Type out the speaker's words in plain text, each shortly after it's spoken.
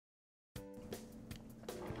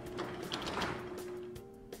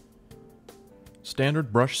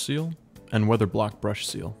Standard brush seal and Weatherblock brush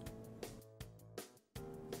seal.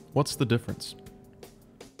 What's the difference?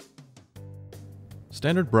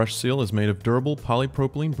 Standard brush seal is made of durable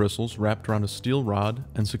polypropylene bristles wrapped around a steel rod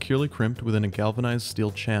and securely crimped within a galvanized steel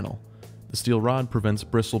channel. The steel rod prevents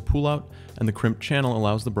bristle pullout, and the crimped channel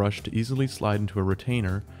allows the brush to easily slide into a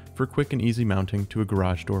retainer for quick and easy mounting to a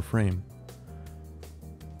garage door frame.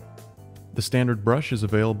 The standard brush is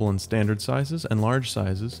available in standard sizes and large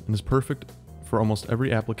sizes and is perfect for almost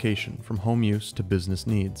every application, from home use to business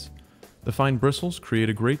needs. The fine bristles create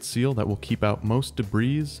a great seal that will keep out most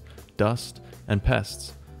debris, dust, and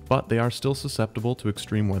pests, but they are still susceptible to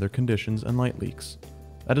extreme weather conditions and light leaks.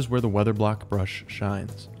 That is where the Weatherblock brush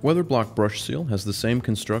shines. Weatherblock brush seal has the same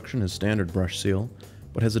construction as standard brush seal,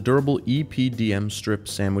 but has a durable EPDM strip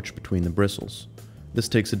sandwiched between the bristles. This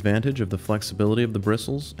takes advantage of the flexibility of the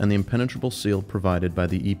bristles and the impenetrable seal provided by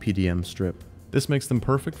the EPDM strip. This makes them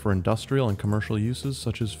perfect for industrial and commercial uses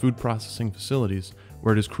such as food processing facilities,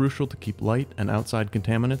 where it is crucial to keep light and outside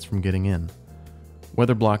contaminants from getting in.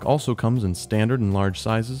 Weatherblock also comes in standard and large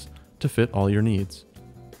sizes to fit all your needs.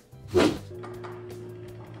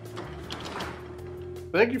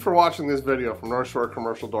 Thank you for watching this video from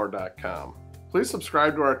NorthshoreCommercialDoor.com. Please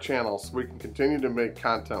subscribe to our channel so we can continue to make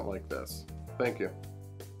content like this. Thank you.